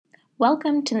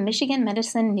Welcome to the Michigan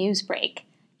Medicine News Break,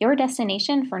 your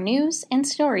destination for news and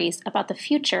stories about the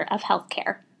future of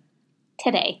healthcare.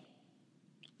 Today,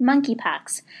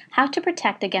 monkeypox, how to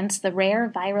protect against the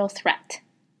rare viral threat.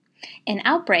 An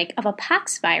outbreak of a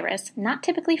pox virus not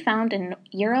typically found in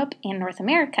Europe and North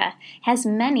America has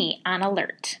many on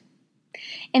alert.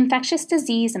 Infectious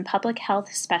disease and public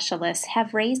health specialists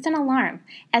have raised an alarm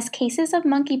as cases of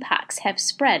monkeypox have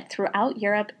spread throughout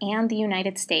Europe and the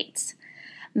United States.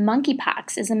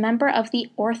 Monkeypox is a member of the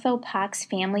orthopox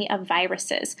family of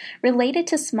viruses related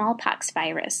to smallpox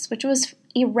virus, which was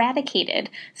eradicated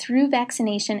through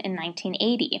vaccination in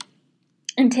 1980.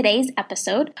 In today's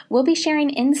episode, we'll be sharing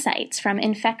insights from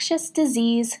infectious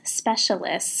disease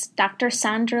specialist Dr.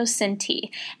 Sandro Cinti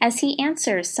as he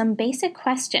answers some basic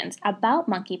questions about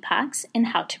monkeypox and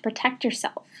how to protect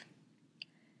yourself.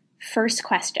 First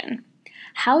question: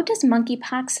 how does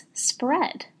monkeypox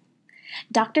spread?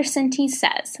 Dr. Cinti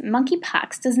says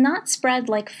monkeypox does not spread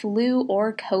like flu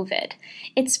or COVID.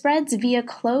 It spreads via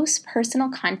close personal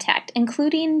contact,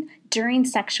 including during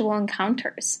sexual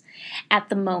encounters. At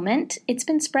the moment, it's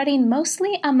been spreading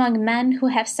mostly among men who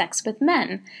have sex with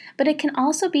men, but it can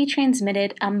also be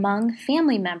transmitted among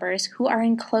family members who are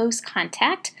in close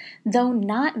contact, though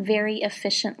not very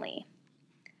efficiently.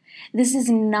 This is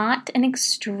not an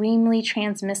extremely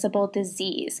transmissible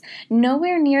disease,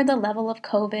 nowhere near the level of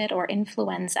COVID or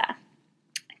influenza.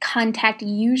 Contact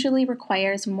usually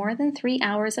requires more than 3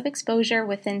 hours of exposure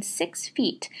within 6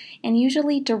 feet, and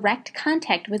usually direct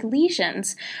contact with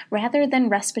lesions rather than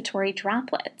respiratory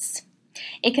droplets.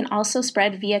 It can also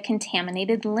spread via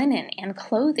contaminated linen and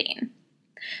clothing.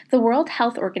 The World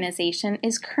Health Organization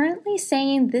is currently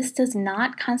saying this does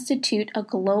not constitute a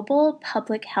global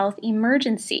public health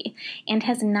emergency and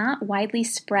has not widely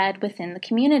spread within the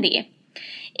community.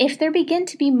 If there begin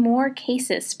to be more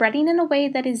cases spreading in a way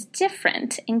that is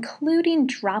different, including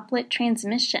droplet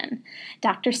transmission,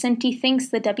 Dr. Cinti thinks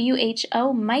the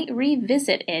WHO might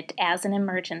revisit it as an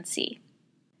emergency.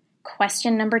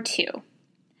 Question number 2.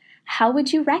 How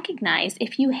would you recognize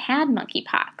if you had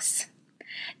monkeypox?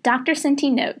 Dr. Cinti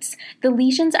notes, the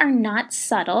lesions are not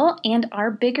subtle and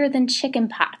are bigger than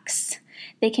chickenpox.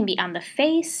 They can be on the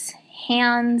face,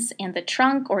 hands, and the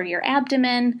trunk or your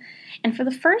abdomen. And for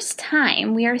the first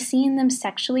time, we are seeing them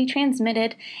sexually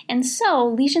transmitted, and so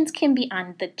lesions can be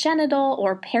on the genital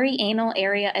or perianal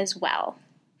area as well.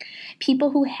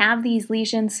 People who have these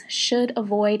lesions should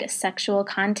avoid sexual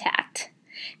contact.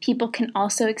 People can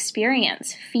also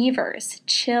experience fevers,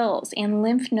 chills, and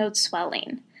lymph node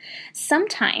swelling.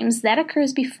 Sometimes that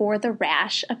occurs before the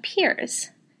rash appears.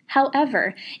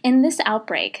 However, in this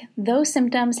outbreak, those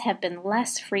symptoms have been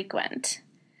less frequent.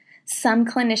 Some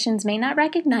clinicians may not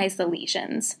recognize the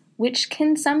lesions, which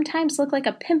can sometimes look like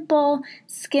a pimple,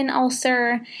 skin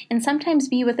ulcer, and sometimes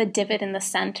be with a divot in the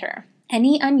center.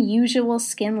 Any unusual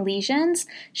skin lesions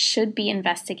should be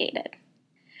investigated.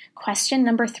 Question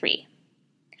number 3.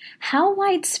 How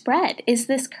widespread is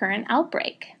this current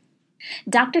outbreak?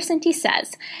 Dr. Cinti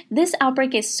says, this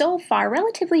outbreak is so far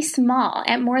relatively small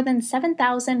at more than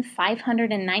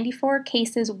 7,594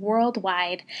 cases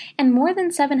worldwide and more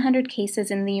than 700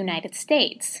 cases in the United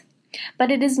States.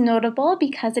 But it is notable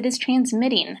because it is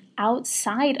transmitting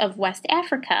outside of West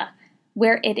Africa,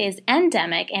 where it is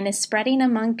endemic and is spreading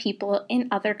among people in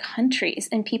other countries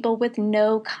and people with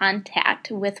no contact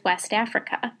with West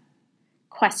Africa.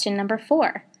 Question number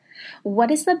 4. What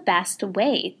is the best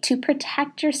way to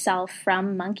protect yourself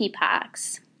from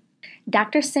monkeypox?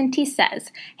 Dr. Cinti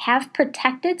says, have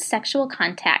protected sexual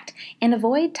contact and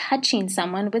avoid touching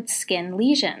someone with skin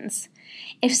lesions.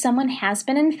 If someone has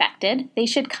been infected, they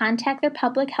should contact their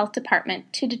public health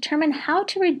department to determine how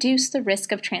to reduce the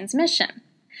risk of transmission.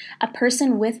 A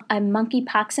person with a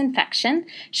monkeypox infection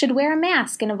should wear a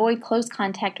mask and avoid close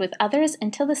contact with others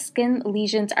until the skin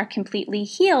lesions are completely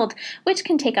healed, which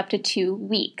can take up to 2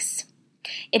 weeks.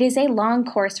 It is a long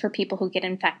course for people who get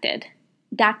infected.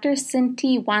 Dr.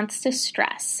 Cinti wants to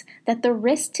stress that the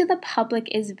risk to the public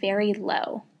is very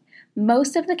low.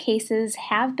 Most of the cases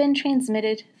have been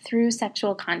transmitted through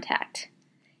sexual contact.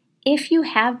 If you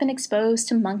have been exposed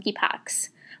to monkeypox,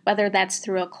 whether that's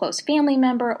through a close family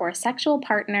member or a sexual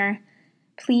partner,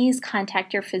 please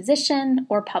contact your physician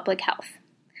or public health.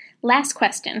 Last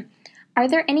question, are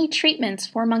there any treatments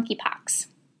for monkeypox?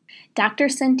 Dr.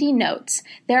 Cinti notes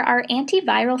there are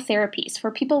antiviral therapies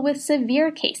for people with severe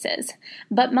cases,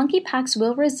 but monkeypox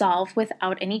will resolve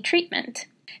without any treatment.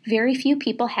 Very few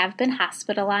people have been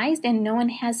hospitalized and no one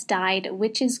has died,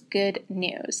 which is good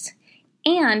news.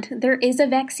 And there is a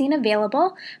vaccine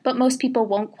available, but most people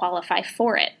won't qualify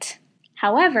for it.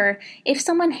 However, if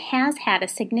someone has had a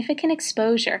significant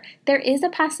exposure, there is a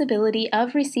possibility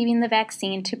of receiving the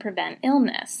vaccine to prevent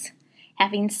illness.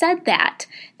 Having said that,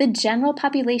 the general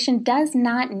population does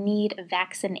not need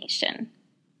vaccination.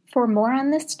 For more on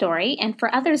this story and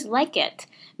for others like it,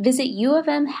 visit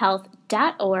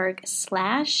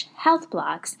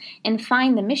uofmhealth.org/healthblogs and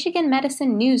find the Michigan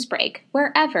Medicine Newsbreak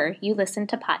wherever you listen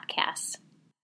to podcasts.